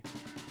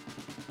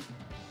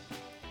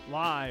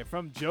Live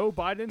from Joe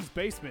Biden's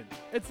basement,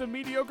 it's the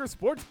Mediocre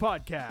Sports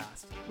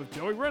Podcast with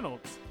Joey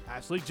Reynolds,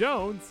 Ashley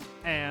Jones,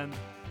 and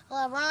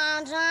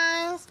LeBron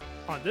James.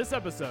 On this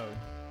episode,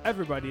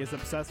 everybody is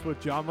obsessed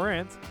with Ja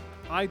Morant,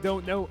 I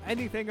don't know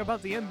anything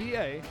about the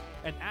NBA,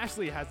 and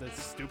Ashley has a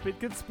stupid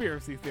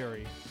conspiracy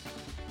theory.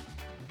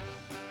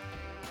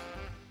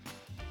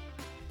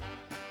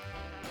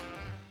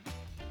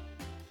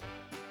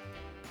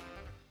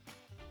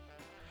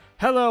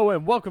 Hello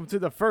and welcome to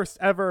the first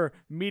ever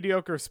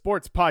Mediocre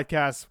Sports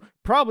Podcast.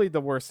 Probably the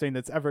worst thing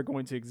that's ever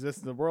going to exist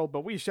in the world,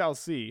 but we shall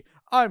see.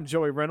 I'm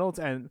Joey Reynolds,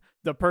 and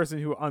the person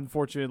who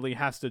unfortunately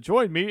has to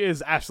join me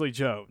is Ashley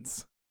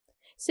Jones.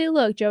 See,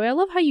 look, Joey, I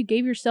love how you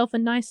gave yourself a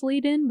nice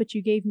lead-in, but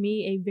you gave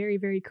me a very,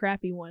 very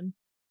crappy one.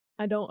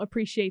 I don't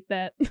appreciate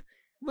that.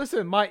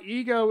 Listen, my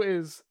ego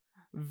is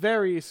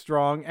very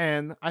strong,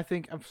 and I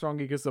think I'm strong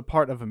ego is a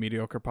part of a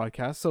mediocre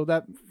podcast, so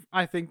that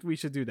I think we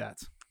should do that.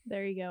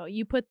 There you go.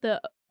 You put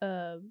the,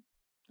 I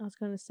was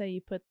going to say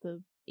you put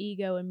the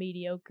ego in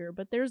mediocre,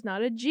 but there's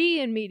not a G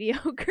in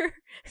mediocre,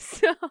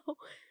 so.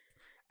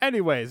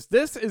 Anyways,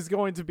 this is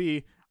going to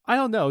be, I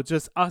don't know,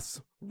 just us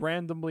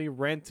randomly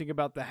ranting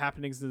about the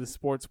happenings in the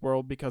sports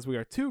world because we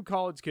are two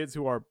college kids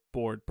who are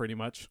bored, pretty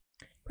much.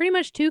 Pretty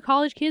much two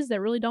college kids that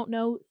really don't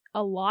know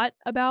a lot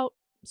about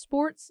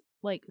sports,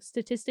 like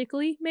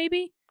statistically,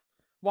 maybe.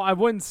 Well, I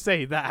wouldn't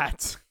say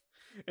that.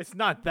 It's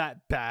not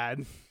that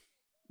bad.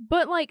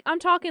 But, like, I'm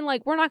talking,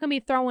 like, we're not going to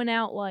be throwing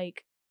out,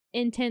 like,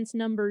 intense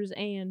numbers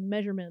and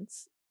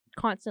measurements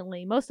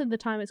constantly. Most of the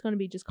time, it's going to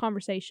be just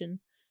conversation.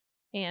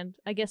 And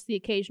I guess the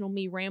occasional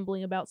me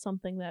rambling about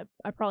something that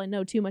I probably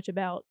know too much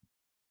about.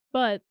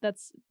 But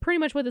that's pretty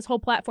much what this whole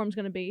platform's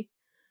going to be.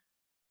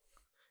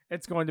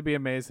 It's going to be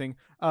amazing.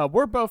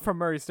 We're both from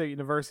Murray State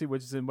University,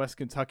 which is in West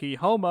Kentucky,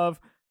 home of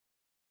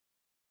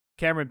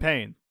Cameron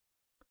Payne.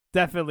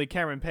 Definitely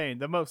Cameron Payne,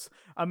 the most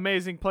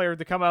amazing player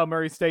to come out of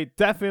Murray State.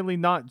 Definitely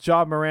not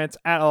Ja Morant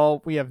at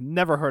all. We have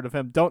never heard of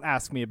him. Don't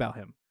ask me about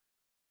him.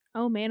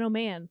 Oh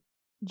man.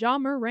 Ja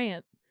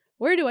Morant.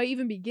 Where do I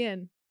even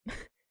begin? I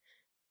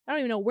don't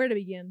even know where to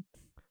begin.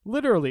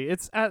 Literally,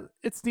 it's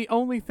the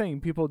only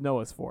thing people know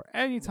us for.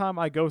 Anytime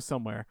I go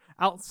somewhere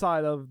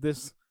outside of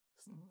this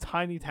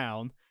tiny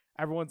town,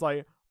 everyone's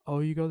like, oh,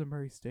 you go to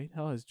Murray State?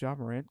 Oh, is Ja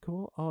Morant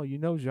cool? Oh, you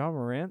know Ja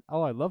Morant?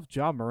 Oh, I love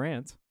Ja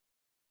Morant.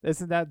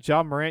 Isn't that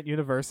Ja Morant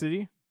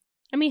University?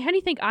 I mean, how do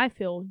you think I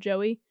feel,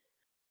 Joey?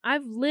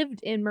 I've lived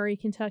in Murray,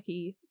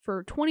 Kentucky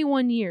for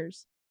 21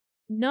 years.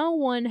 No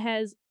one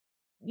has,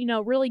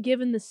 really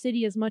given the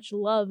city as much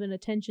love and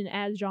attention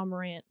as Ja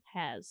Morant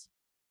has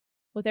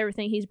with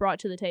everything he's brought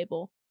to the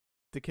table.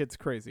 The kid's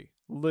crazy.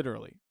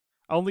 Literally.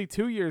 Only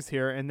 2 years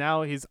here, and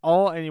now he's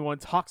all anyone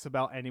talks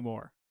about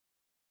anymore.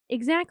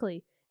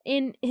 Exactly.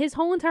 In his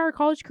whole entire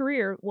college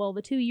career, well,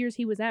 the 2 years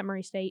he was at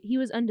Murray State, he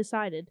was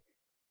undecided.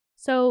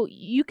 So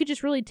you could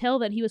just really tell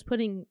that he was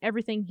putting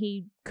everything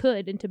he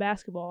could into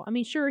basketball. I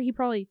mean, sure, he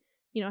probably,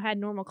 had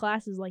normal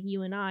classes like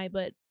you and I,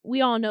 but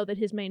we all know that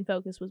his main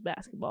focus was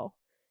basketball.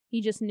 He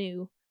just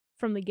knew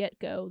from the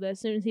get-go that as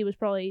soon as he was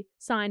probably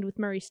signed with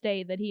Murray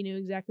State that he knew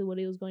exactly what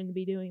he was going to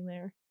be doing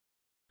there.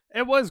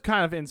 It was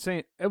kind of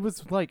insane. It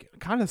was like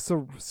kind of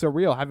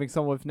surreal having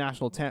someone with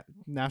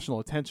national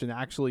attention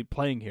actually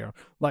playing here.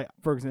 Like,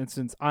 for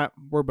instance,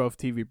 we're both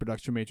TV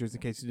production majors,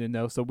 in case you didn't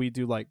know, so we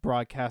do like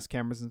broadcast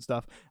cameras and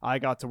stuff. I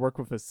got to work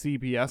with a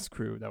CBS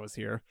crew that was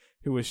here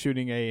who was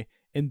shooting a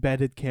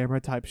embedded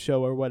camera type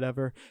show or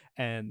whatever,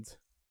 and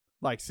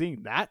like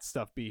seeing that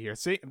stuff be here,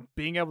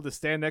 being able to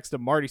stand next to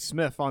Marty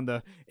Smith on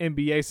the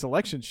NBA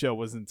selection show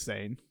was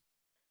insane.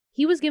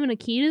 He was given a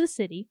key to the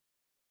city.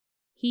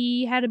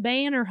 He had a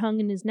banner hung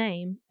in his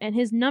name, and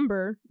his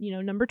number,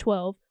 number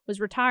 12,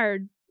 was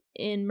retired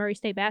in Murray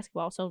State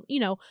basketball. So,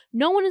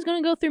 no one is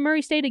going to go through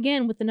Murray State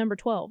again with the number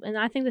 12. And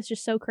I think that's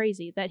just so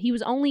crazy that he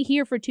was only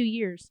here for 2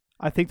 years.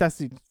 I think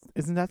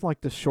isn't that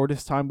like the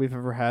shortest time we've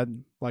ever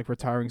had, like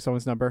retiring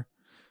someone's number?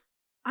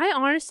 I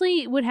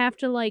honestly would have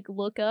to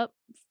look up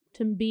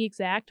to be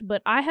exact,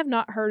 but I have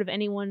not heard of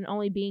anyone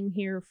only being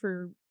here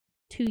for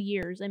 2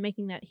 years and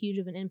making that huge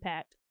of an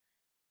impact.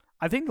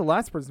 I think the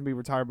last person to be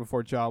retired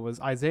before Ja was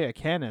Isaiah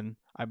Cannon,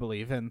 I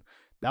believe, and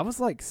that was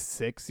like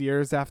 6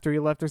 years after he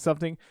left or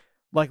something.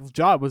 Like,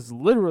 Ja was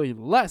literally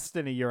less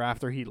than a year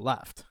after he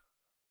left,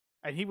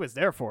 and he was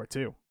there for it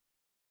too.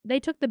 They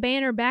took the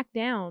banner back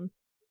down,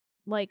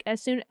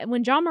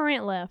 when Ja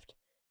Morant left,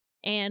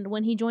 and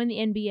when he joined the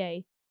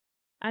NBA.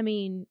 I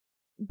mean,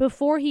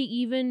 before he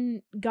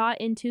even got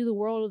into the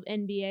world of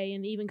NBA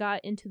and even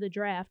got into the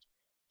draft,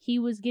 he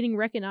was getting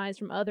recognized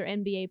from other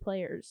NBA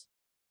players.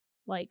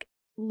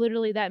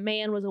 Literally, that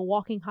man was a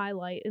walking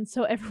highlight, and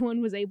so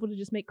everyone was able to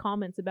just make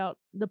comments about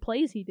the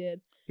plays he did.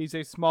 He's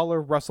a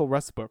smaller Russell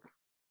Westbrook.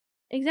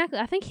 Exactly.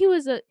 I think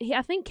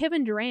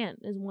Kevin Durant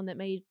is one that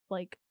made,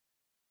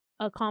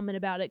 a comment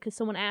about it, because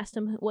someone asked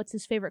him what's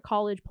his favorite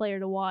college player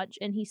to watch,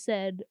 and he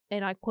said,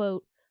 and I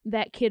quote,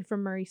 "that kid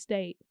from Murray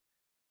State."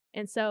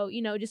 And so,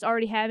 just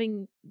already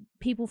having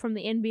people from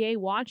the NBA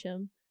watch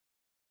him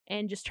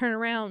and just turn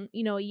around,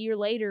 a year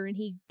later and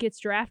he gets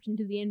drafted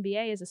into the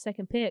NBA as a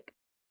second pick.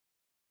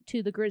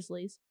 to the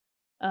Grizzlies,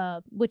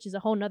 which is a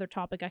whole nother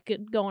topic I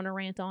could go on a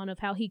rant on of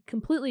how he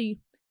completely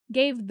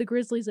gave the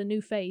Grizzlies a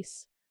new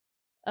face.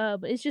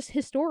 But it's just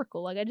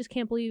historical. Like, I just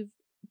can't believe,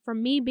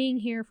 from me being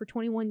here for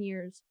 21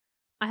 years,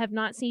 I have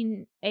not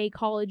seen a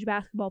college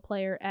basketball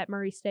player at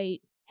Murray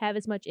State have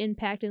as much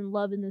impact and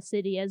love in the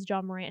city as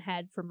Ja Morant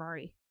had for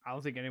Murray. I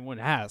don't think anyone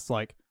has.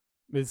 Like,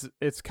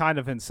 it's kind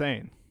of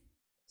insane.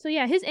 So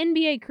yeah, his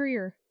NBA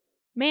career,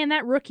 man,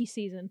 that rookie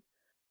season,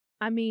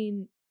 I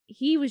mean,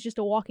 he was just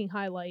a walking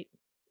highlight.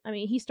 I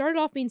mean, he started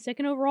off being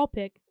second overall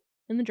pick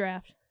in the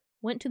draft,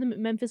 went to the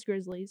Memphis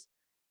Grizzlies,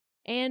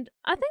 and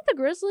I think the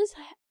Grizzlies,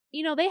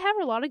 you know, they have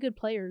a lot of good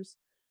players,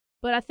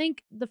 but I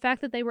think the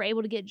fact that they were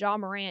able to get Ja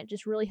Morant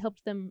just really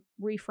helped them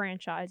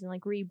refranchise and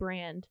like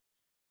rebrand.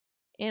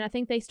 And I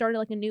think they started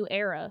like a new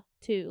era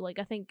too. Like,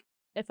 I think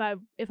if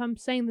I'm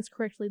saying this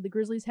correctly, the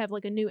Grizzlies have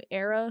like a new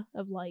era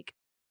of like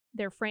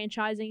their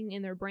franchising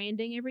and their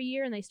branding every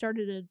year, and they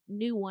started a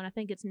new one. I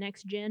think it's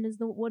Next Gen is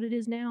what it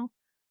is now.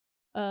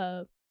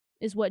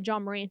 Is what Ja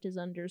Morant is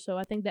under. So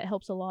I think that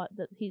helps a lot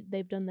that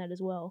they've done that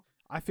as well.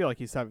 I feel like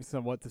he's having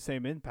somewhat the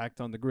same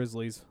impact on the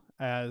Grizzlies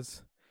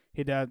as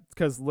he did,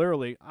 because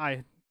literally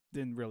I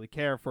didn't really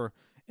care for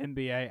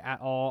NBA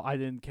at all. I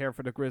didn't care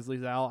for the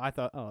Grizzlies at all. I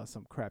thought, oh,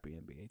 some crappy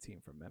NBA team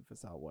from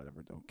Memphis. Oh,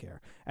 whatever, don't care.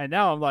 And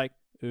now I'm like,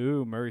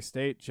 ooh, Murray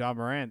State, Ja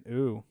Morant,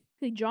 ooh.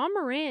 Ja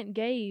Morant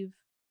gave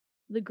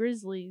the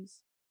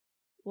Grizzlies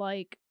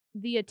like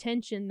the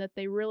attention that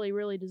they really,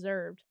 really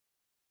deserved.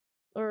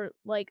 Or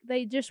like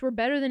they just were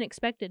better than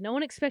expected. No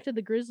one expected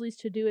the Grizzlies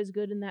to do as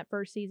good in that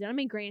first season. I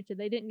mean, granted,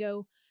 they didn't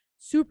go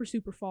super,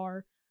 super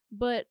far,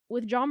 but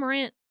with Ja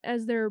Morant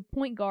as their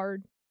point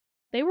guard,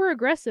 they were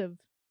aggressive.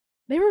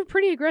 They were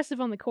pretty aggressive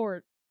on the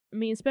court. I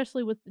mean,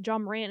 especially with Ja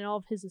Morant and all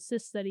of his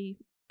assists that he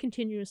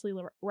continuously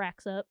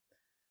racks up.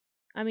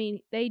 I mean,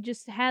 they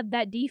just had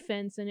that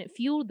defense, and it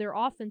fueled their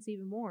offense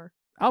even more.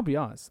 I'll be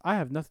honest, I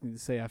have nothing to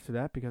say after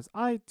that because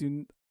I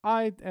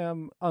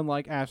am,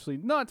 unlike Ashley,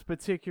 not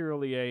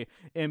particularly a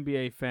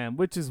NBA fan,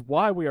 which is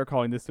why we are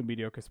calling this the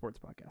Mediocre Sports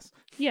Podcast.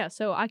 Yeah,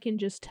 so I can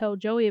just tell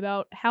Joey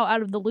about how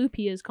out of the loop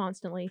he is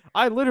constantly.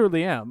 I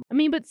literally am. I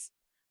mean,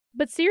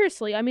 but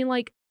seriously, I mean,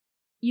 like,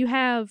 you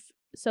have,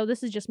 so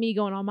this is just me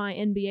going on my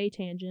NBA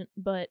tangent,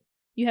 but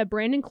you have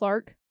Brandon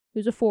Clark,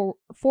 who's a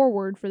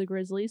forward for the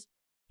Grizzlies.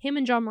 Him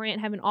and Ja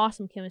Morant have an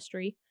awesome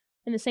chemistry.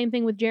 And the same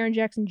thing with Jaren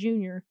Jackson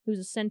Jr., who's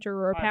a center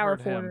or a power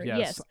forward.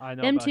 Yes, I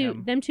know them about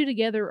him. Them two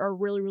together are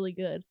really, really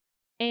good.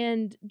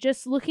 And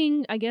just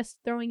looking, I guess,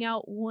 throwing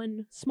out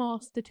one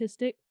small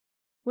statistic,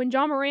 when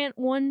Ja Morant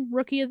won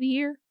Rookie of the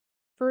Year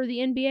for the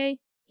NBA,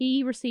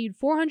 he received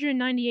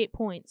 498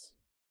 points.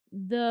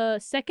 The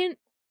second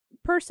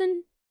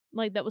person,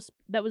 like that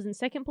was in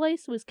second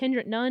place, was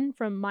Kendrick Nunn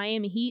from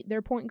Miami Heat,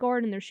 their point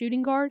guard and their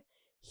shooting guard.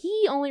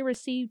 He only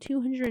received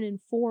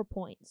 204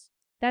 points.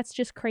 That's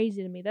just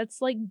crazy to me.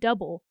 That's like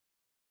double.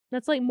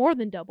 That's like more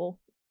than double.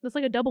 That's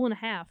like a double and a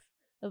half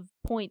of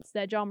points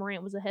that Ja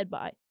Morant was ahead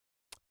by.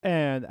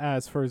 And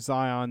as for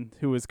Zion,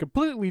 who is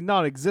completely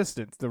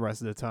non-existent the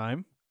rest of the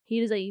time. He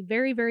is a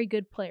very, very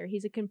good player.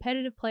 He's a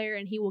competitive player,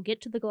 and he will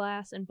get to the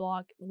glass and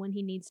block when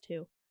he needs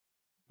to.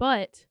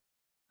 But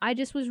I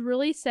just was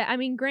really sad. I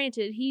mean,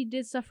 granted, he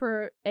did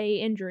suffer a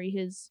injury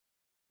his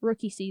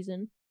rookie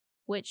season,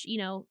 which, you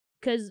know,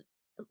 because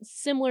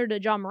similar to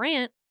Ja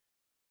Morant,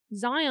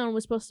 Zion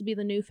was supposed to be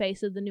the new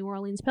face of the New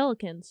Orleans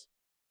Pelicans.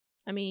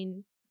 I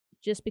mean,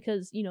 just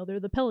because, you know, they're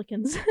the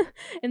Pelicans.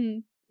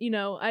 And, you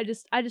know, I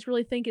just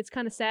really think it's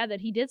kind of sad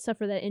that he did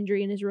suffer that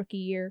injury in his rookie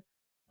year.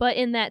 But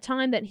in that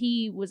time that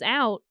he was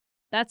out,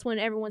 that's when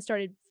everyone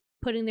started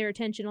putting their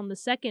attention on the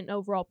second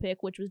overall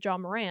pick, which was Ja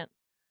Morant.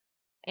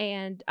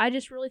 And I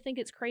just really think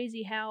it's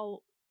crazy how,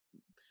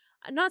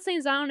 I'm not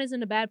saying Zion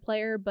isn't a bad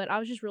player, but I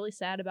was just really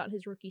sad about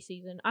his rookie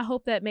season. I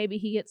hope that maybe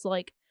he gets,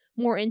 like,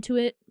 more into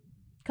it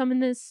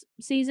coming this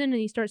season and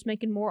he starts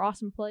making more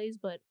awesome plays,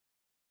 but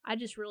I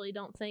just really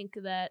don't think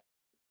that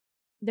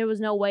there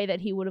was no way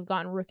that he would have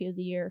gotten Rookie of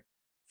the Year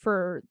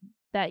for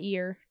that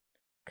year.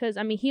 Because,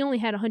 I mean, he only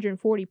had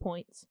 140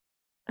 points.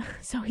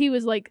 So he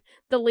was, like,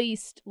 the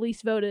least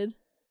voted.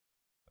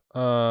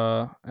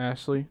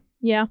 Ashley?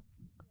 Yeah?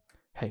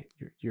 Hey,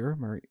 you're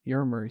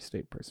a Murray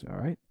State person, all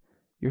right?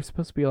 You're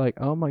supposed to be like,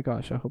 oh my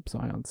gosh, I hope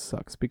Zion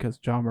sucks because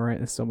Ja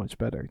Morant is so much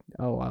better.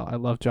 Oh, wow, I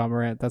love Ja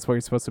Morant. That's what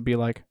you're supposed to be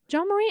like.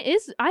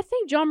 I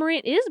think Ja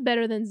Morant is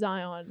better than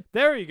Zion.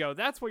 There you go.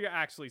 That's what you're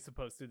actually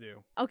supposed to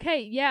do.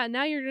 Okay, yeah,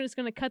 now you're just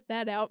going to cut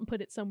that out and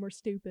put it somewhere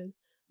stupid.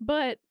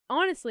 But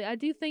honestly, I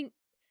do think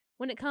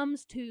when it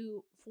comes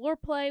to floor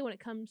play, when it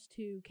comes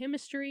to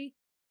chemistry,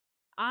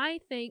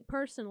 I think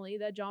personally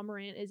that Ja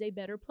Morant is a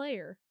better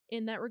player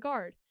in that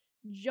regard.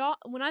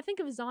 When I think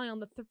of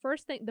Zion,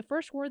 the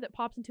first word that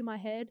pops into my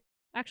head,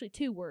 actually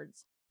two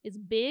words, is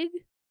big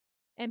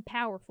and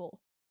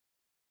powerful.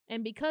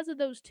 And because of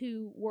those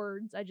two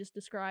words I just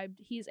described,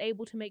 he is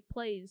able to make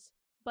plays.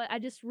 But I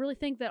just really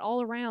think that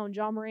all around,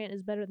 Ja Morant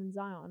is better than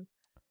Zion.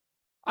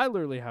 I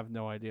literally have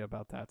no idea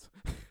about that.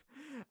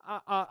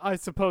 I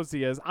suppose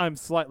he is. I'm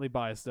slightly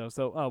biased, though,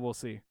 so we'll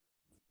see.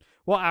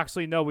 Well,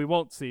 actually, no, we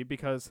won't see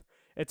because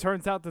it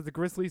turns out that the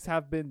Grizzlies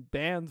have been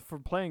banned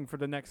from playing for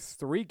the next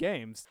 3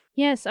 games.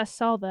 Yes, I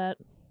saw that.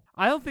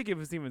 I don't think it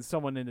was even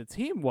someone in the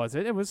team, was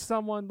it? It was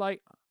someone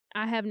like...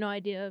 I have no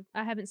idea.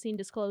 I haven't seen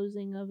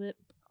disclosing of it.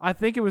 I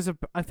think it was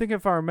I think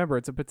if I remember,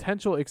 it's a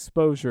potential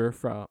exposure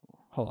from...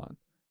 Hold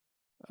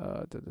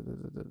on.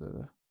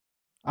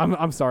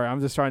 I'm sorry. I'm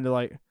just trying to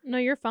like... No,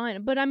 you're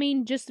fine. But I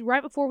mean, just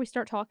right before we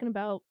start talking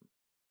about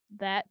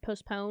that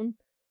postpone,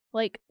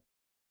 like,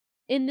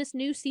 in this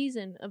new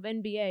season of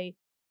NBA,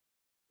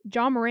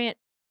 Ja Morant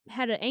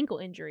had an ankle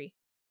injury.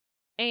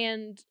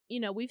 And, you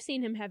know, we've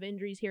seen him have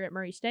injuries here at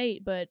Murray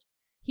State, but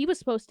he was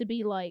supposed to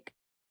be, like,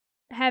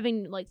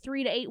 having, like,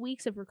 3 to 8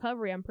 weeks of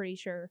recovery, I'm pretty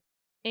sure.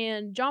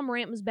 And Ja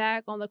Morant was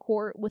back on the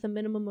court with a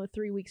minimum of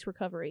 3 weeks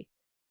recovery.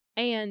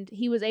 And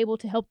he was able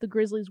to help the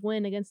Grizzlies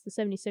win against the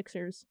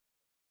 76ers.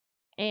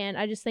 And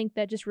I just think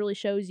that just really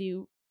shows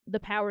you the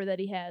power that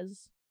he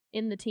has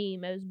in the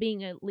team as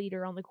being a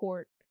leader on the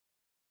court.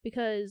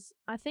 Because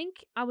I think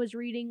I was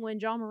reading when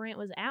Ja Morant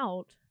was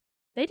out,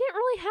 they didn't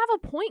really have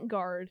a point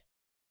guard.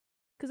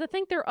 Because I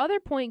think their other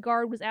point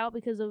guard was out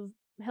because of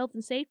health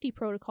and safety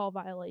protocol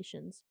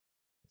violations.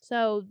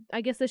 So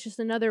I guess that's just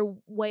another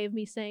way of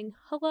me saying,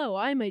 hello,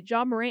 I'm a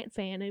Ja Morant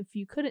fan. And if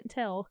you couldn't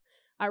tell,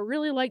 I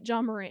really like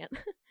Ja Morant.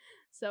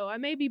 So I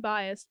may be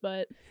biased,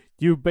 but...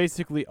 You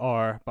basically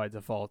are by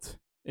default.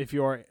 If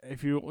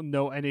you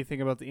know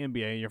anything about the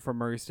NBA and you're from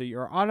Murray State,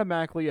 you're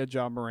automatically a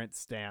Ja Morant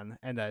stan,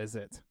 and that is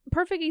it.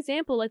 Perfect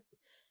example,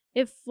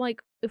 if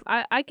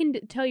I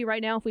can tell you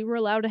right now, if we were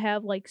allowed to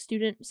have like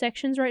student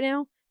sections right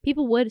now,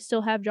 people would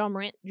still have Ja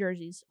Morant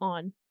jerseys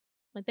on.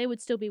 Like, they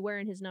would still be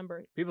wearing his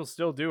number. People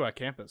still do at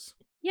campus.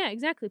 Yeah,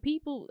 exactly.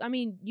 People, I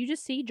mean, you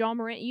just see Ja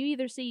Morant. You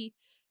either see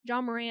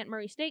Ja Morant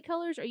Murray State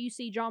colors or you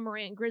see Ja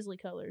Morant Grizzly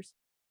colors.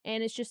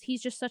 And it's just,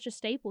 he's just such a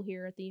staple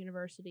here at the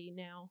university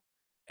now.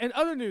 And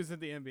other news in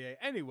the NBA,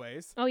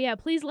 anyways. Oh yeah,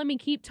 please let me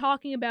keep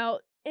talking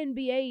about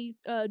NBA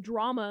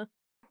drama.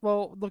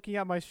 Well, looking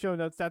at my show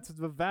notes, that's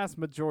the vast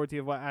majority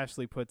of what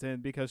Ashley puts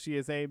in because she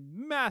is a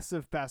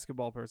massive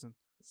basketball person.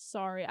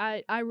 Sorry,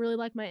 I really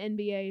like my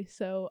NBA,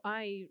 so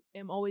I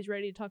am always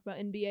ready to talk about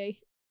NBA.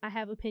 I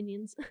have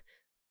opinions.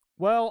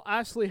 Well,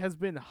 Ashley has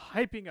been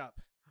hyping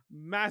up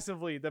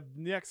massively the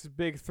next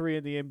big 3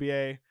 in the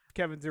NBA,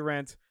 Kevin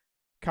Durant,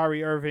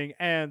 Kyrie Irving,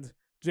 and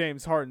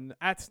James Harden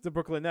at the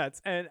Brooklyn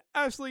Nets. And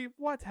Ashley,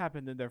 what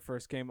happened in their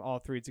first game, all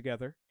 3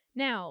 together?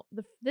 Now,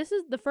 this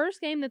is the first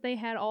game that they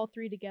had all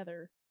 3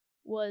 together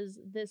was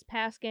this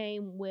past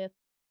game with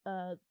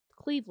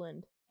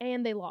Cleveland,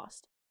 and they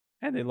lost.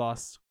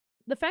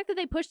 The fact that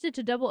they pushed it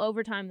to double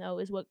overtime, though,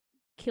 is what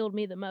killed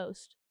me the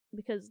most.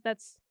 Because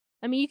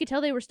you could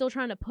tell they were still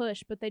trying to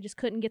push, but they just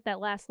couldn't get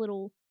that last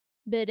little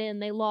bit in.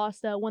 They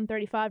lost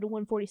 135 to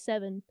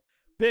 147.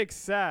 Big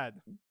sad.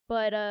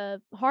 But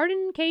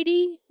Harden,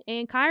 KD,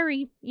 and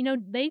Kyrie,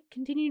 they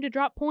continue to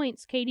drop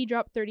points. KD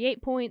dropped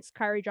 38 points,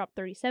 Kyrie dropped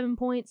 37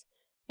 points,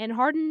 and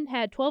Harden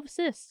had 12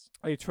 assists.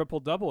 A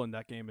triple-double in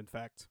that game, in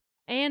fact.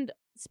 And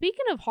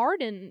speaking of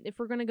Harden, if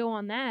we're going to go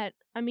on that,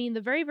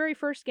 the very, very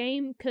first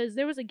game, because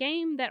there was a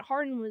game that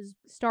Harden was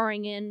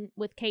starring in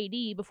with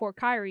KD before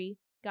Kyrie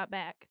got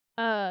back.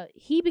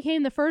 He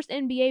became the first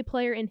NBA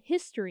player in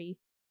history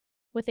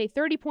with a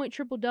 30-point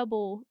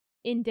triple-double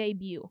in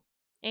debut.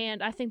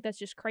 And I think that's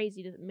just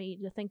crazy to me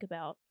to think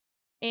about.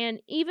 And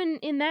even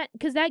in that,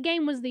 because that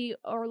game was the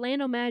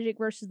Orlando Magic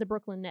versus the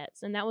Brooklyn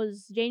Nets, and that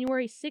was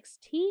January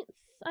 16th,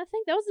 I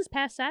think. That was this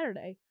past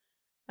Saturday,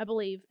 I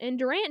believe. And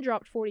Durant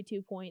dropped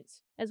 42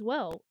 points as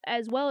well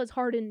as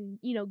Harden,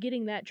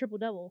 getting that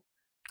triple-double.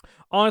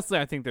 Honestly,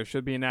 I think there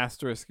should be an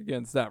asterisk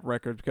against that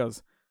record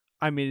because,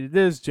 it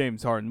is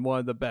James Harden, one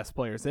of the best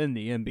players in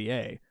the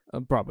NBA.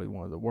 Probably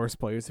one of the worst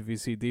players if you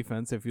see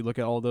defense, if you look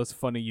at all those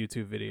funny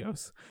YouTube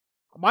videos.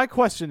 My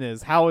question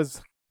is, how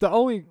is the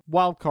only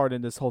wild card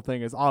in this whole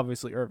thing is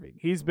obviously Irving.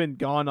 He's been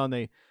gone on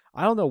a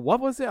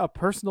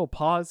personal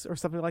pause or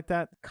something like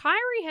that?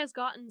 Kyrie has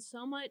gotten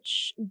so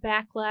much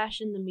backlash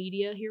in the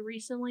media here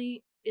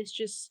recently. It's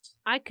just,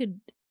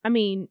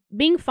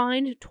 being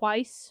fined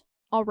twice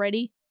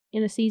already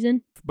in a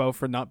season. Both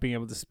for not being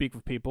able to speak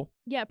with people.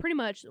 Yeah, pretty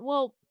much.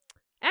 Well,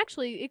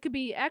 actually,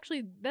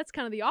 that's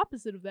kind of the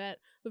opposite of that.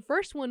 The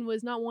first one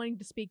was not wanting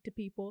to speak to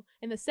people,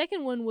 and the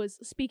second one was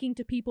speaking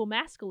to people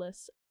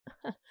maskless.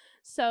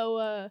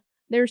 So,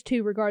 there's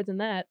 2 regards in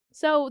that.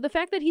 So, the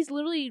fact that he's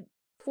literally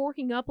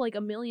forking up like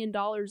 $1 million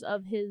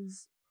of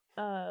his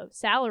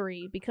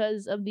salary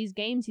because of these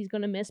games he's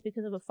going to miss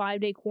because of a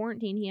 5-day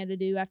quarantine he had to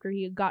do after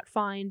he got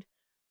fined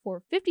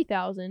for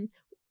 $50,000,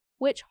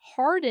 which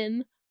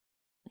Harden,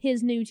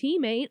 his new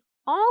teammate,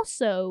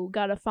 also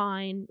got a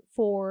fine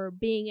for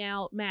being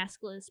out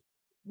maskless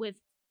with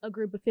a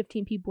group of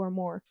 15 people or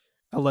more.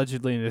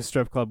 Allegedly in a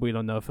strip club. We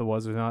don't know if it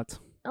was or not.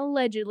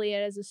 Allegedly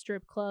as a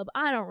strip club.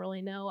 I don't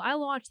really know. I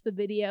watched the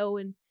video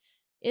and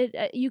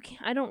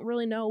I don't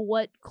really know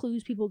what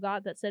clues people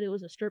got that said it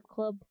was a strip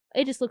club.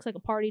 It just looks like a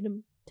party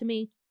to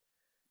me.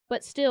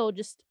 But still,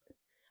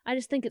 I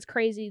just think it's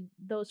crazy,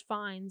 those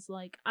fines.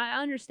 Like,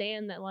 I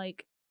understand that,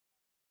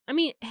 I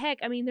mean, heck,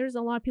 there's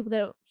a lot of people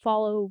that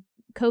follow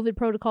COVID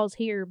protocols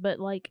here, but,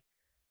 like,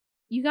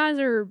 you guys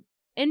are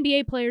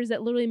NBA players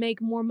that literally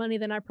make more money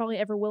than I probably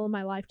ever will in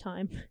my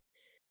lifetime.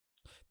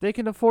 They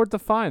can afford the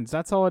fines.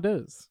 That's all it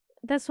is.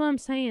 That's what I'm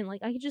saying.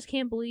 Like, I just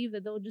can't believe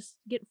that they'll just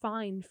get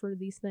fined for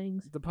these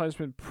things. The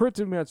punishment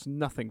pretty much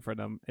nothing for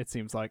them, it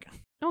seems like.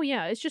 Oh,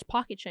 yeah, it's just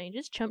pocket change.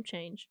 It's chump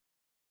change.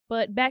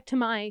 But back to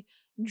my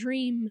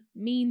dream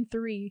mean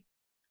 3.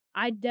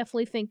 I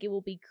definitely think it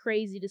will be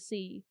crazy to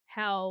see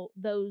how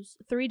those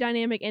 3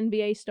 dynamic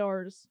NBA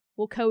stars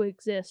will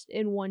coexist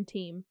in one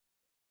team.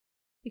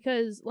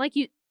 Because, like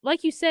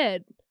you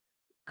said,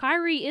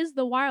 Kyrie is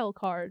the wild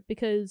card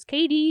because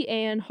KD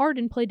and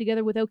Harden played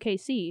together with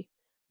OKC.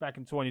 Back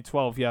in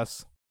 2012,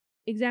 yes.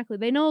 Exactly.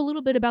 They know a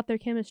little bit about their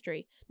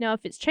chemistry. Now,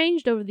 if it's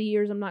changed over the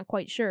years, I'm not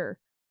quite sure.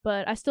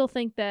 But I still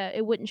think that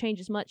it wouldn't change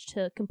as much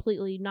to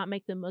completely not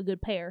make them a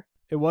good pair.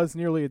 It was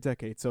nearly a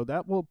decade, so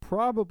that will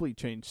probably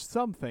change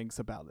some things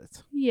about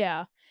it.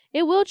 Yeah.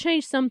 It will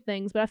change some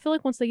things, but I feel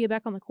like once they get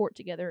back on the court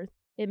together,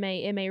 it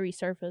may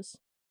resurface.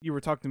 You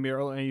were talking to me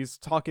earlier, and he's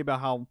talking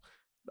about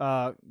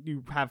how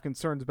you have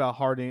concerns about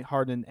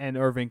Harden and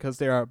Irving because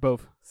they are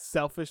both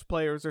selfish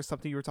players or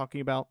something you were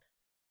talking about.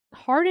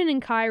 Harden and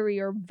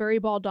Kyrie are very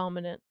ball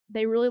dominant.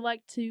 They really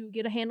like to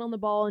get a hand on the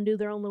ball and do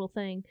their own little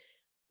thing,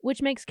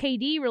 which makes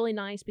KD really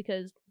nice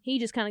because he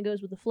just kind of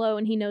goes with the flow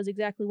and he knows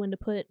exactly when to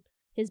put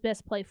his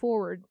best play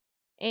forward.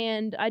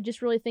 And I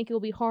just really think it will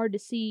be hard to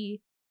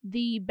see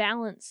the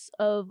balance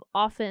of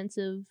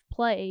offensive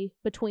play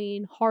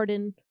between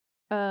Harden,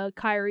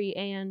 Kyrie,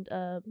 and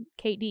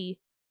KD.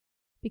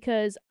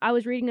 Because I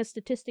was reading a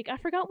statistic, I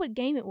forgot what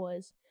game it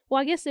was. Well,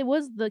 I guess it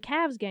was the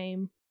Cavs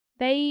game.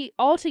 They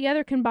all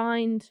together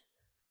combined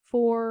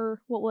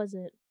for, what was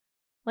it?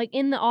 Like,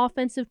 in the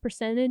offensive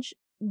percentage,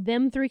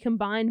 them 3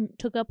 combined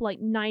took up like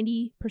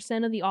 90%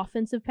 of the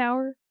offensive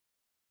power.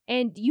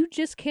 And you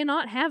just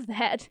cannot have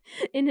that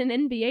in an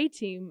NBA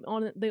team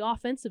on the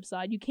offensive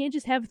side. You can't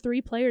just have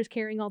 3 players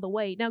carrying all the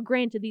weight. Now,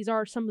 granted, these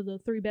are some of the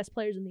 3 best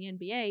players in the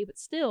NBA, but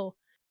still,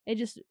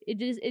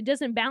 it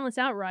doesn't balance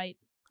out right.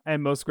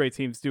 And most great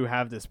teams do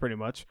have this pretty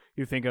much.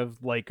 You think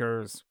of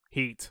Lakers,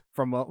 Heat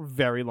from a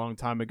very long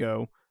time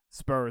ago,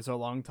 Spurs a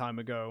long time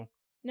ago.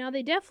 Now,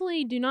 they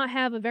definitely do not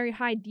have a very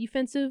high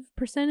defensive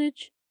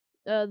percentage.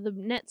 The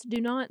Nets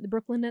do not. The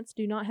Brooklyn Nets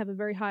do not have a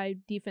very high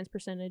defense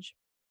percentage.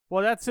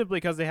 Well, that's simply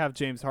because they have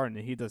James Harden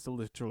and he does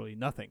literally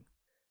nothing.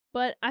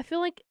 But I feel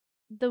like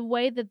the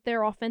way that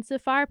their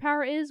offensive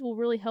firepower is will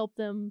really help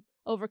them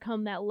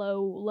overcome that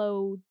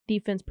low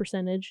defense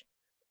percentage.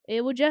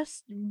 It will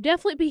just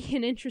definitely be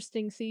an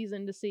interesting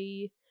season to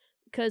see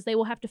because they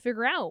will have to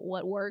figure out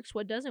what works,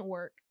 what doesn't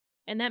work.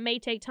 And that may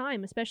take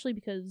time, especially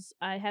because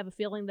I have a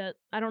feeling that,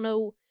 I don't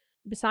know,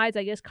 besides,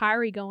 I guess,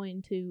 Kyrie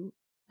going to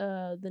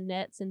the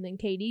Nets and then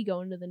KD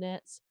going to the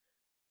Nets,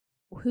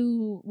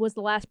 who was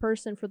the last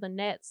person for the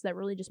Nets that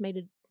really just made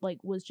it, like,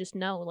 was just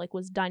known, like,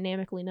 was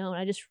dynamically known.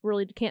 I just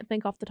really can't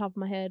think off the top of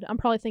my head. I'm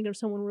probably thinking of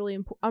someone really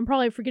I'm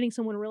probably forgetting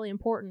someone really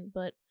important,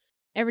 but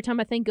every time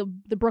I think of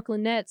the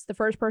Brooklyn Nets, the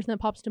first person that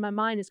pops to my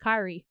mind is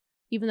Kyrie,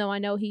 even though I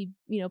know he,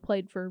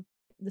 played for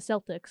the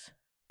Celtics.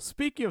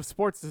 Speaking of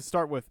sports to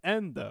start with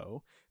N,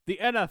 though, the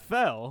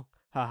NFL,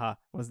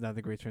 wasn't that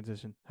a great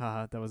transition?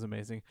 That was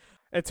amazing.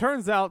 It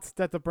turns out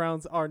that the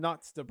Browns are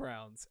not the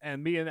Browns,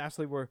 and me and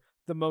Ashley were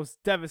the most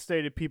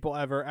devastated people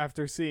ever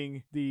after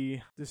seeing the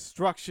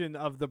destruction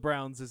of the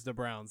Browns as the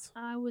Browns.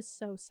 I was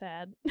so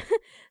sad.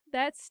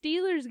 That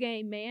Steelers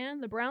game, man,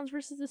 the Browns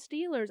versus the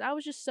Steelers. I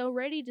was just so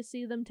ready to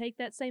see them take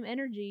that same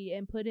energy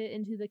and put it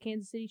into the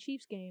Kansas City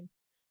Chiefs game.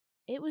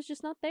 It was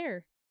just not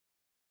there.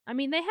 I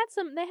mean, they had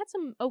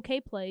some okay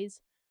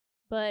plays,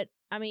 but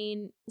I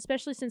mean,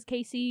 especially since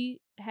KC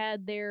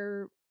had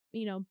their,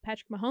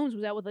 Patrick Mahomes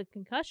was out with a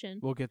concussion.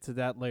 We'll get to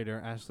that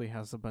later. Ashley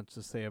has a bunch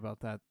to say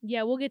about that.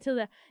 Yeah, we'll get to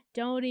that.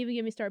 Don't even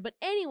get me started. But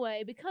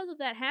anyway, because of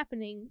that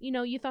happening,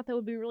 you thought that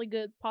would be a really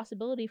good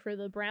possibility for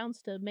the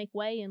Browns to make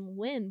way and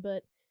win,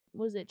 but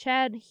was it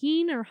Chad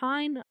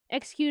Hine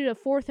executed a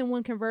 4th and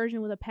 1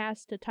 conversion with a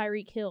pass to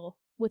Tyreek Hill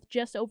with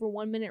just over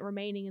 1 minute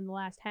remaining in the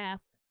last half.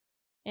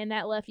 And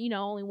that left,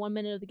 only 1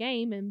 minute of the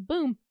game, and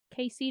boom,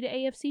 KC to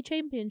AFC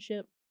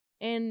Championship.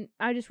 And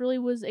I just really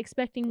was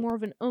expecting more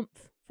of an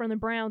oomph from the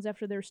Browns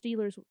after their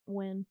Steelers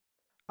win.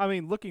 I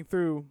mean, looking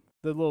through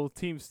the little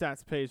team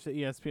stats page that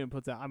ESPN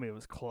puts out, I mean, it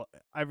was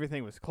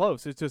everything was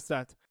close. It's just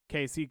that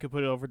KC could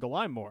put it over the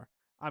line more.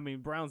 I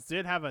mean, Browns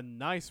did have a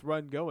nice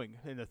run going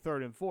in the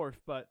 3rd and 4th,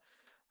 but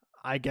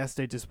I guess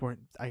they just weren't.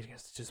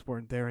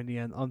 There in the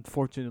end.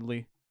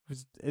 Unfortunately,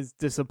 it's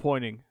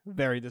disappointing.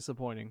 Very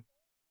disappointing.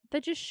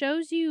 That just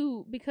shows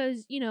you,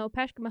 because,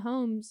 Patrick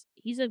Mahomes,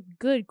 he's a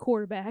good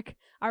quarterback.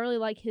 I really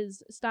like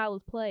his style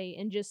of play,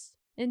 and just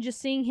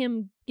seeing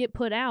him get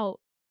put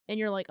out, and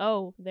you're like,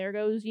 oh, there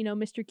goes,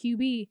 Mr.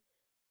 QB.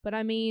 But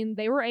I mean,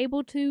 they were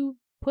able to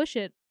push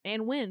it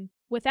and win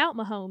without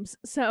Mahomes.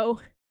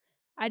 So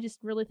I just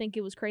really think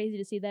it was crazy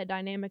to see that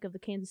dynamic of the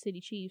Kansas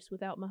City Chiefs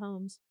without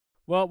Mahomes.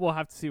 Well, we'll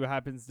have to see what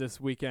happens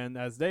this weekend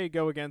as they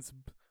go against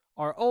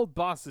our old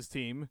boss's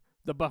team,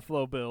 the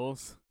Buffalo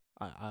Bills.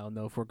 I don't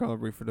know if we're going to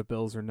root for the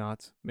Bills or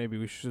not. Maybe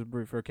we should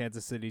root for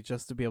Kansas City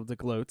just to be able to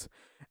gloat.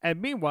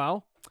 And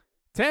meanwhile,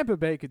 Tampa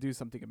Bay could do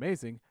something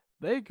amazing.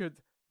 They could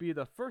be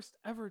the first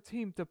ever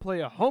team to play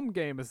a home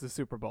game as the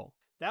Super Bowl.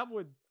 That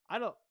would I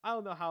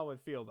don't know how I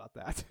would feel about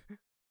that.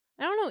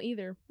 I don't know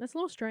either. That's a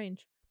little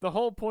strange. The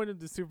whole point of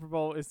the Super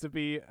Bowl is to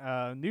be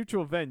a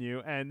neutral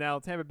venue, and now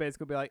Tampa Bay's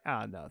going to be like,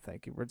 no,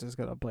 thank you. We're just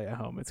going to play at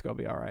home. It's going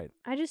to be all right.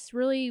 I just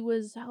really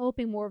was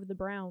hoping more of the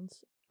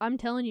Browns. I'm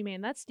telling you,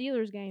 man, that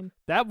Steelers game.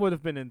 That would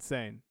have been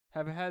insane.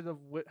 Haven't had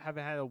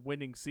a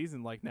winning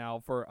season like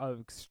now for an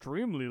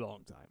extremely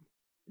long time.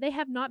 They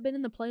have not been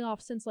in the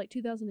playoffs since like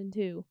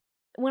 2002.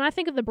 When I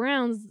think of the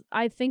Browns,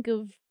 I think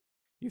of...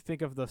 You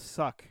think of the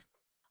suck.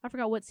 I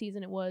forgot what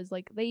season it was.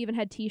 Like, they even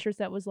had T-shirts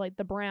that was like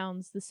the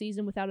Browns, the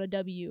season without a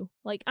W.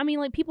 Like, I mean,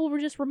 like, people were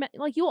just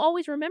like, you'll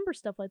always remember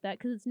stuff like that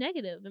because it's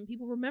negative, and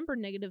people remember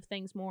negative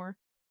things more.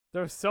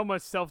 There was so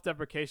much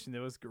self-deprecation. It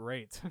was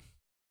great.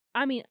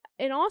 I mean,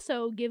 and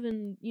also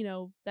given,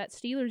 that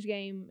Steelers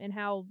game and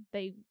how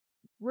they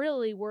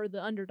really were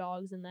the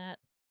underdogs in that,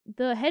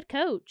 the head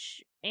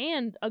coach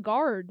and a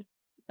guard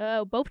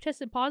both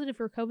tested positive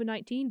for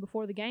COVID-19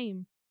 before the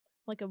game,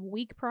 like a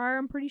week prior,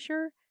 I'm pretty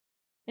sure.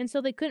 And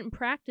so they couldn't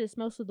practice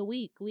most of the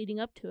week leading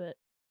up to it.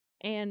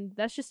 And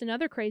that's just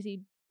another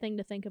crazy thing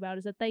to think about,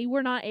 is that they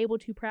were not able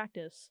to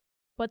practice,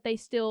 but they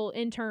still,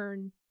 in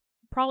turn,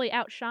 probably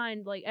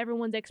outshined like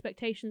everyone's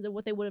expectations of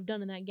what they would have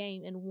done in that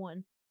game and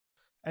won.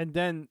 And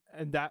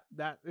that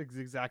is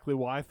exactly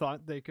why I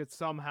thought they could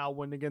somehow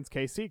win against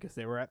KC, because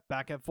they were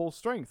back at full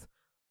strength.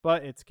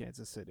 But it's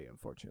Kansas City,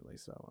 unfortunately,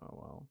 so oh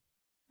well.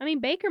 I mean,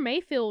 Baker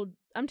Mayfield,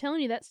 I'm telling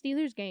you, that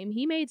Steelers game,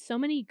 he made so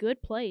many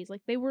good plays.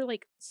 Like, they were,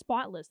 like,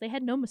 spotless. They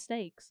had no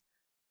mistakes.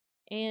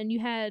 And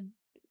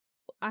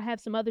I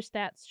have some other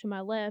stats to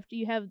my left.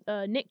 You have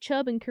Nick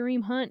Chubb and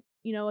Kareem Hunt,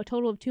 a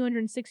total of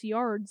 206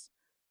 yards.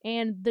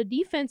 And the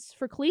defense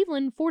for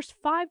Cleveland forced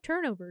 5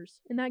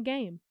 turnovers in that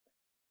game.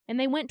 And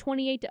they went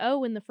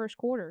 28-0 in the first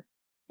quarter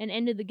and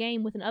ended the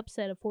game with an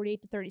upset of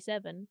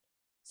 48-37.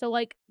 So,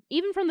 like,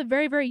 even from the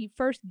very, very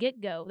first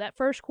get-go, that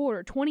first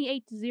quarter,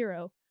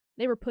 28-0,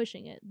 they were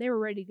pushing it. They were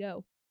ready to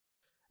go.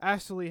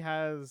 Ashley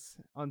has,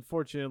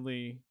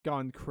 unfortunately,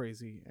 gone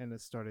crazy and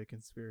has started a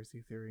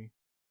conspiracy theory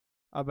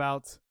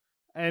about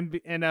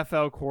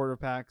NFL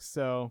quarterbacks.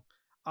 So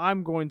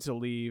I'm going to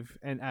leave,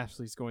 and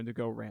Ashley's going to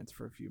go rant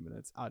for a few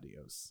minutes.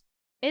 Adios.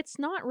 It's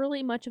not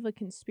really much of a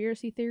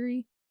conspiracy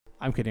theory.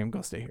 I'm kidding. I'm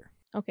going to stay here.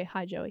 Okay,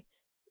 hi, Joey.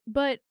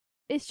 But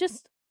it's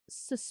just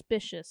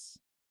suspicious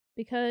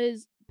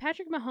because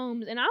Patrick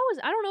Mahomes, and I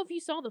don't know if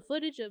you saw the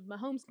footage of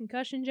Mahomes'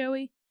 concussion,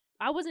 Joey.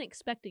 I wasn't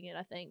expecting it,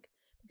 I think,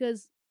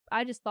 because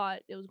I just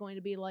thought it was going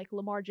to be like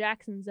Lamar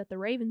Jackson's at the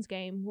Ravens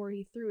game where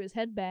he threw his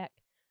head back.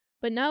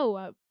 But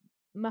no,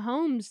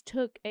 Mahomes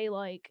took a,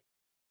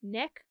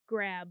 neck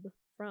grab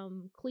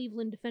from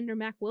Cleveland defender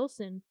Mack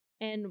Wilson,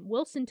 and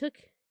Wilson took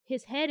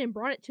his head and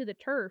brought it to the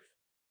turf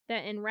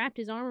and wrapped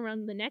his arm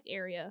around the neck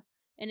area,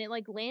 and it,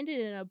 landed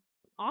in a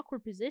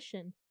awkward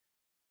position.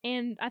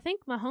 And I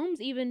think Mahomes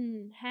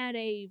even had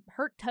a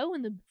hurt toe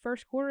in the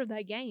first quarter of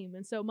that game,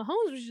 and so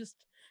Mahomes was just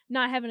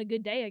not having a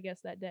good day, I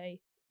guess, that day.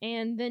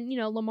 And then,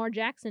 Lamar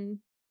Jackson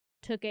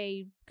took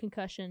a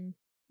concussion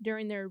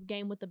during their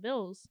game with the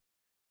Bills.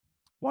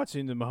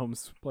 Watching the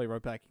Mahomes play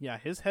right back, yeah,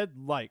 his head,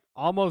 the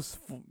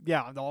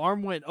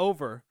arm went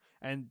over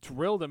and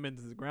drilled him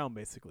into the ground,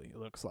 basically, it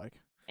looks like.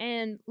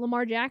 And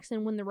Lamar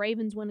Jackson, when the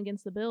Ravens went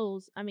against the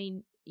Bills, I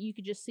mean, you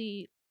could just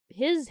see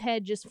his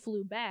head just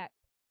flew back,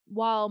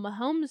 while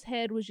Mahomes'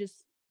 head was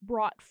just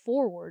brought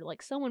forward,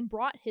 like someone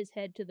brought his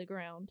head to the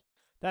ground.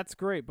 That's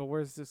great, but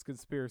where's this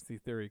conspiracy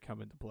theory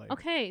come into play?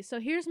 Okay, so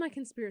here's my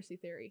conspiracy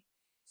theory.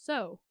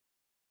 So,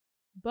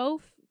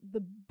 both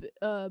the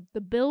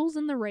Bills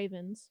and the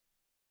Ravens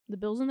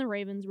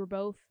were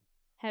both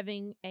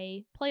having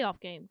a playoff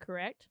game,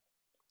 correct?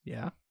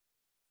 Yeah.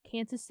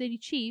 Kansas City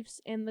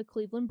Chiefs and the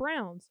Cleveland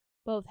Browns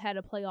both had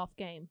a playoff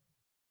game.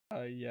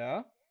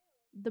 Yeah.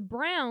 The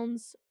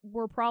Browns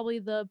were probably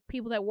the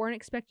people that weren't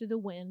expected to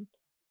win.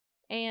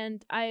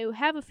 And I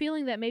have a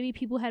feeling that maybe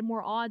people had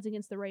more odds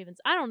against the Ravens.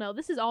 I don't know.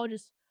 This is all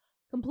just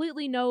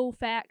completely no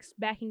facts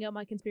backing up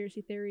my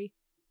conspiracy theory.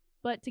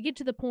 But to get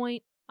to the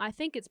point, I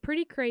think it's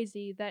pretty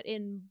crazy that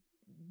in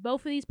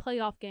both of these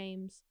playoff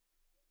games,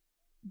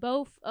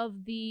 both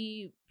of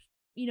the,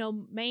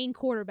 main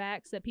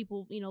quarterbacks that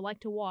people, like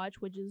to watch,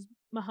 which is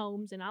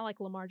Mahomes, and I like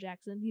Lamar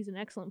Jackson. He's an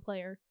excellent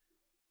player.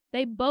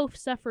 They both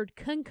suffered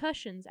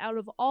concussions out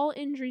of all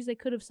injuries they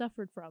could have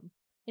suffered from.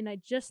 And I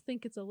just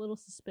think it's a little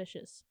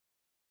suspicious.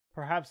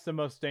 Perhaps the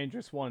most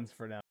dangerous ones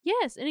for now.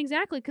 Yes, and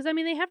exactly, because,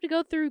 they have to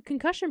go through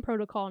concussion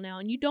protocol now,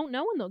 and you don't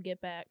know when they'll get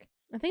back.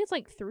 I think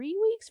it's 3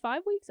 weeks,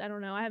 5 weeks? I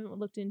don't know. I haven't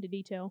looked into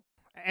detail.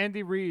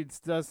 Andy Reid,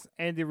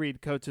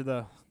 coach of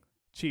the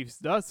Chiefs,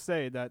 does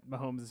say that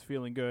Mahomes is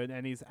feeling good,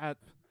 and he's at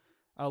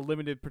a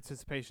limited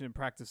participation in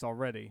practice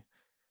already.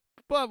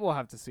 But we'll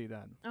have to see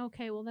then.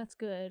 Okay, well, that's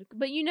good.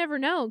 But you never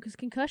know, because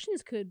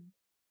concussions could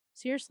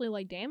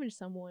seriously, damage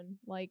someone.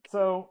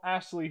 So,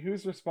 Ashley,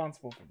 who's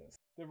responsible for this?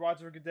 Did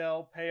Roger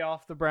Goodell pay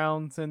off the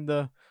Browns and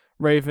the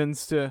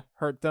Ravens to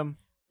hurt them?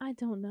 I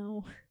don't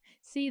know.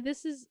 See,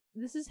 this is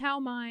how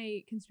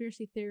my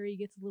conspiracy theory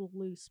gets a little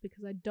loose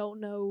because I don't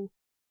know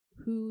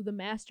who the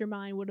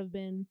mastermind would have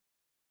been.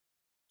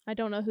 I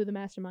don't know who the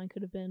mastermind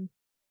could have been.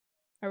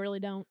 I really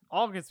don't.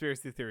 All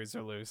conspiracy theories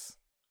are loose.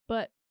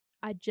 But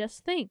I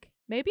just think,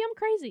 maybe I'm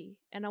crazy,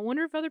 and I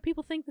wonder if other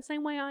people think the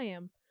same way I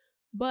am.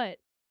 But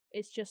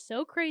it's just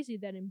so crazy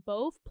that in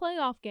both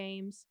playoff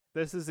games...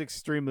 This is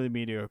extremely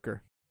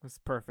mediocre. It's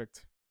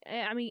perfect.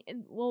 I mean,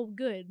 well,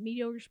 good.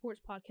 Mediocre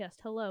Sports Podcast.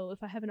 Hello.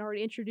 If I haven't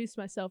already introduced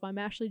myself, I'm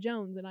Ashley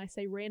Jones, and I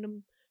say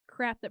random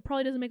crap that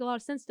probably doesn't make a lot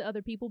of sense to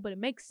other people, but it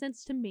makes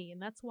sense to me,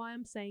 and that's why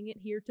I'm saying it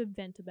here to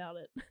vent about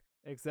it.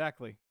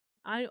 Exactly.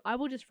 I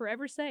will just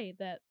forever say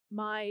that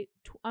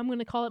I'm going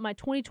to call it my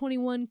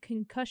 2021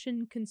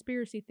 concussion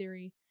conspiracy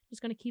theory.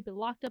 Just going to keep it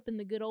locked up in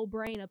the good old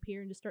brain up here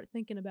and just start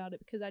thinking about it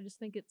because I just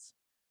think it's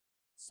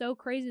so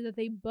crazy that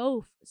they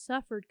both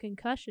suffered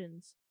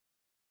concussions.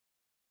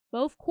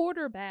 Both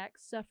quarterbacks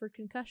suffered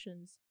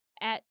concussions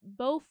at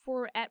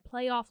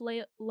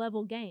playoff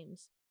level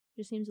games.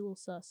 Just seems a little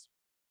sus.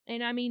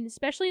 And I mean,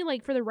 especially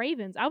like for the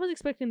Ravens, I was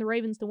expecting the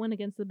Ravens to win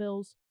against the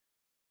Bills.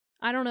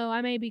 I don't know,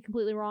 I may be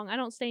completely wrong. I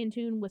don't stay in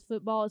tune with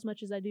football as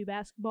much as I do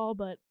basketball,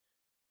 but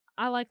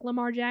I like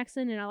Lamar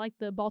Jackson and I like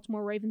the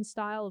Baltimore Ravens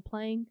style of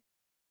playing.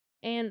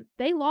 And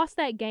they lost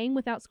that game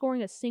without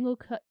scoring a single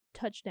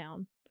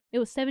touchdown. It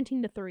was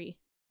 17-3.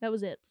 That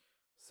was it.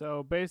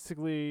 So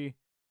basically,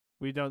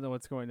 we don't know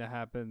what's going to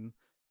happen,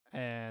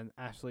 and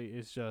Ashley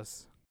is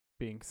just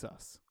being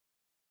sus.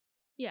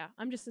 Yeah,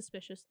 I'm just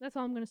suspicious. That's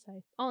all I'm going to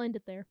say. I'll end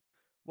it there.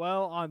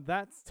 Well, on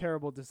that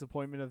terrible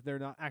disappointment of there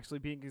not actually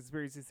being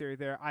conspiracy theory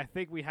there, I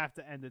think we have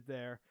to end it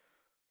there.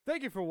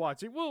 Thank you for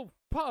watching. We'll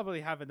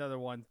probably have another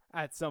one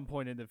at some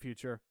point in the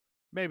future.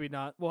 Maybe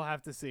not. We'll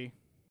have to see.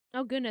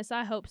 Oh, goodness.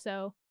 I hope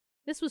so.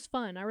 This was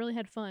fun. I really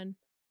had fun.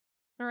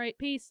 All right.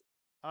 Peace.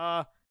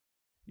 Yeah,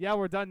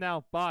 we're done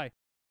now. Bye.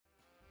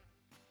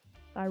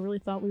 I really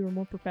thought we were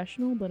more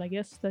professional, but I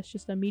guess that's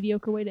just a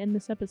mediocre way to end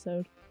this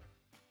episode.